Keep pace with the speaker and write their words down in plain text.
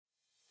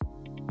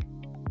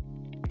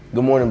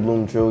Good morning,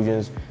 Bloom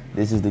Trojans.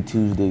 This is the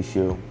Tuesday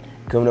show.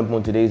 Coming up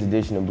on today's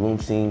edition of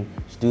BloomScene,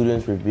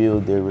 students reveal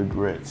their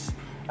regrets.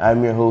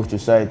 I'm your host,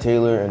 Josiah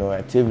Taylor, and on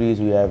activities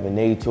we have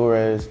Vinay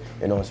Torres,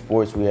 and on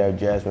sports we have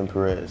Jasmine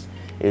Perez.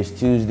 It's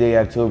Tuesday,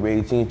 October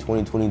 18,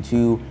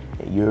 2022,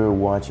 and you're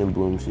watching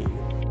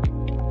BloomScene.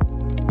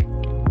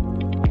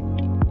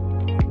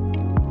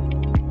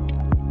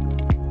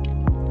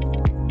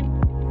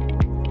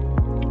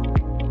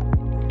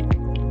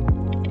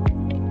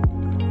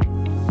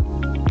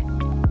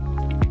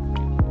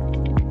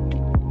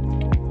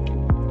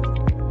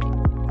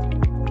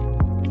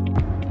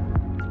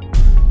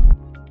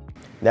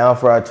 Now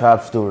for our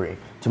top story.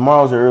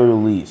 Tomorrow's an early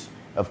release.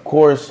 Of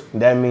course,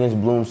 that means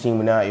BloomScene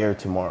will not air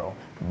tomorrow,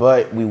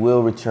 but we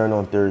will return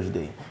on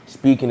Thursday.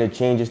 Speaking of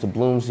changes to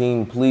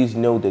BloomScene, please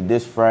note that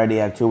this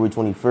Friday, October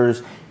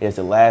 21st, is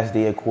the last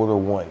day of quarter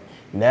one.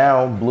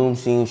 Now,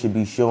 BloomScene should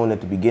be shown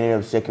at the beginning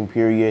of the second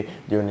period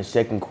during the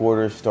second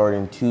quarter,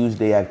 starting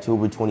Tuesday,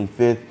 October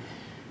 25th,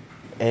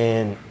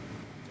 and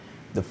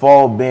the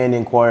Fall Band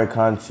and Choir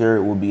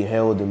Concert will be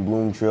held in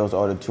Bloom Trails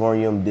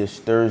Auditorium this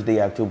Thursday,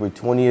 October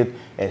 20th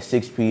at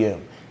 6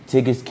 p.m.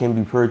 Tickets can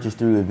be purchased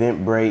through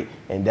Eventbrite,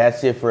 and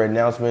that's it for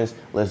announcements.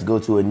 Let's go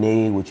to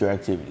Anae with your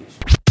activities.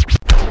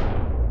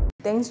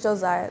 Thanks,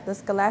 Josiah. The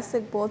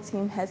Scholastic Bowl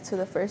team heads to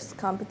the first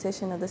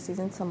competition of the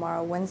season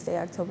tomorrow, Wednesday,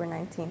 October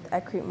 19th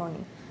at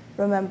Crete-Monee.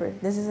 Remember,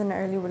 this is an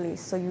early release,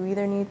 so you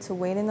either need to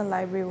wait in the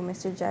library with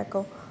Mr.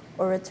 Jacko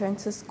or return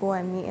to school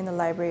and meet in the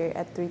library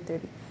at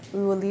 3:30. We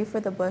will leave for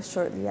the bus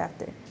shortly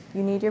after.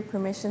 You need your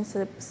permission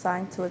slip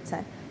signed to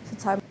attend.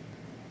 So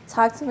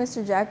talk to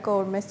Mr.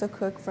 Jacko or Mr.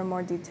 Cook for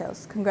more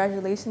details.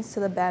 Congratulations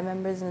to the band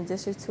members in the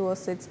District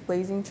 206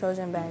 Blazing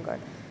Trojan Vanguard,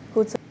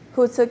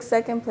 who took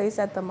second place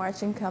at the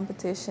marching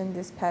competition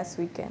this past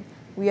weekend.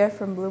 We are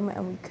from Bloom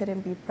and we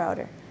couldn't be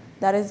prouder.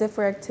 That is it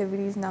for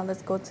activities. Now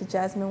let's go to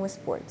Jasmine with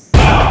sports.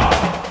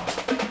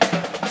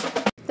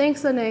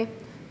 Thanks, Anae.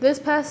 This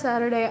past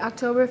Saturday,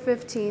 October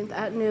 15th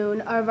at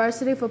noon, our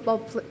varsity football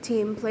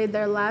team played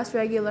their last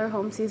regular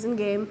home season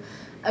game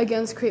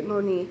against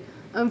Crete-Monee.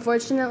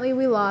 Unfortunately,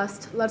 we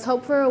lost. Let's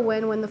hope for a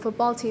win when the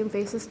football team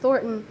faces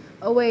Thornton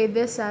away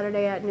this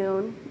Saturday at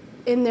noon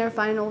in their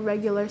final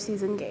regular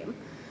season game.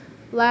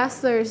 Last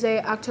Thursday,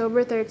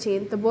 October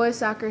 13th, the boys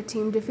soccer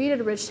team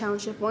defeated Rich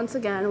Township once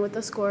again with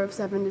a score of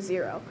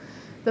 7-0.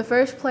 The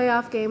first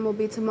playoff game will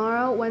be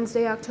tomorrow,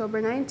 Wednesday,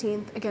 October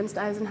 19th, against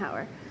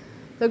Eisenhower.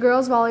 The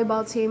girls'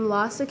 volleyball team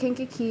lost to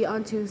Kankakee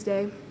on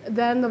Tuesday.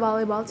 Then the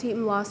volleyball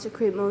team lost to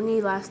Crete-Monee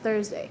last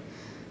Thursday.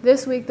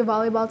 This week, the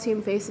volleyball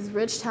team faces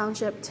Rich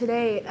Township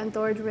today and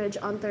Thornton Ridge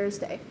on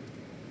Thursday.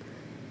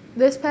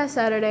 This past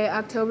Saturday,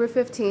 October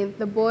 15th,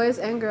 the boys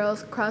and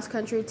girls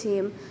cross-country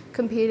team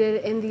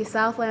competed in the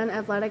Southland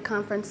Athletic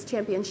Conference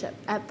Championship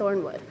at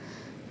Thornwood.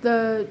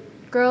 The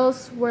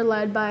girls were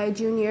led by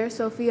junior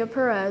Sophia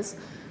Perez,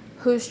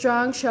 whose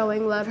strong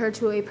showing led her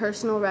to a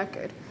personal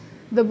record.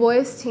 The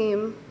boys'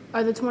 team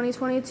are the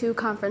 2022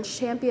 conference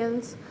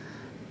champions.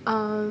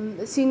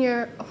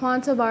 Senior Juan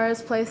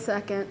Tavares placed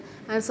second,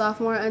 and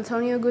sophomore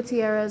Antonio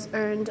Gutierrez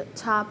earned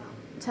top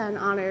 10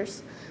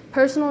 honors.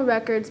 Personal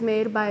records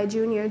made by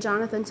junior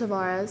Jonathan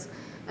Tavares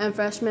and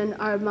freshman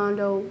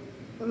Armando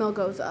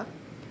Melgoza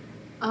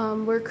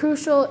were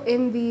crucial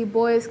in the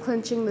boys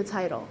clinching the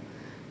title.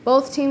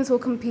 Both teams will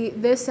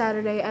compete this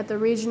Saturday at the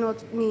regional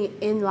meet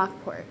in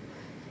Lockport.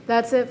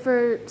 That's it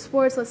for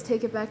sports. Let's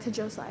take it back to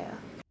Josiah.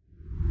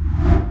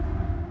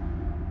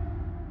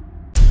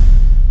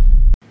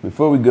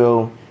 Before we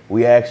go,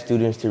 we asked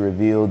students to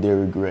reveal their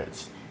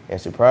regrets, and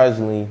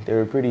surprisingly, they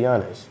were pretty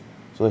honest.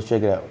 So let's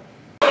check it out.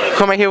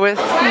 Who am I here with?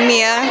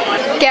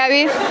 Mia.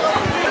 Gabby.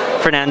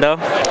 Fernando.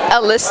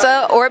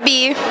 Alyssa or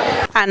B.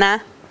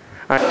 Anna.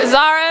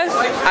 Zara.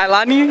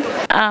 Ailani.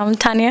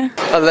 Tanya.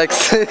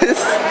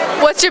 Alexis.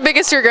 What's your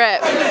biggest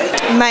regret?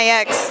 My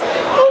ex.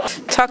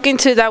 Talking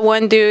to that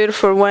one dude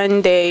for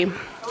one day.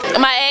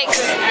 My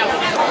ex.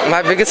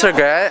 My biggest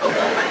regret?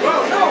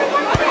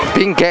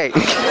 Being gay.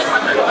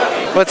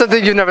 What's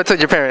something you never told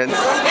your parents?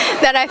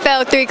 That I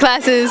failed 3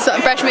 classes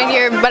freshman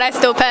year, but I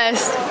still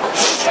passed.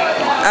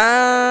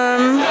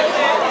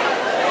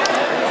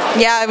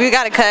 Yeah, we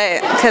got to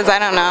cut, because I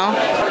don't know.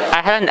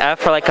 I had an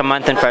F for like a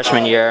month in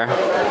freshman year.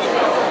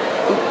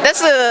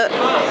 That's an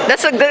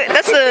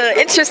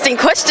interesting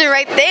question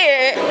right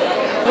there.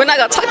 We're not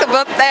gonna talk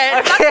about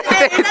that.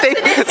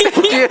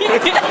 Thank you.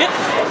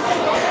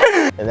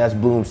 And that's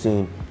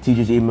BloomScene.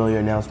 Teachers, email your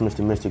announcements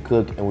to Mr.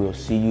 Cook, and we'll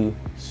see you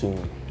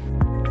soon.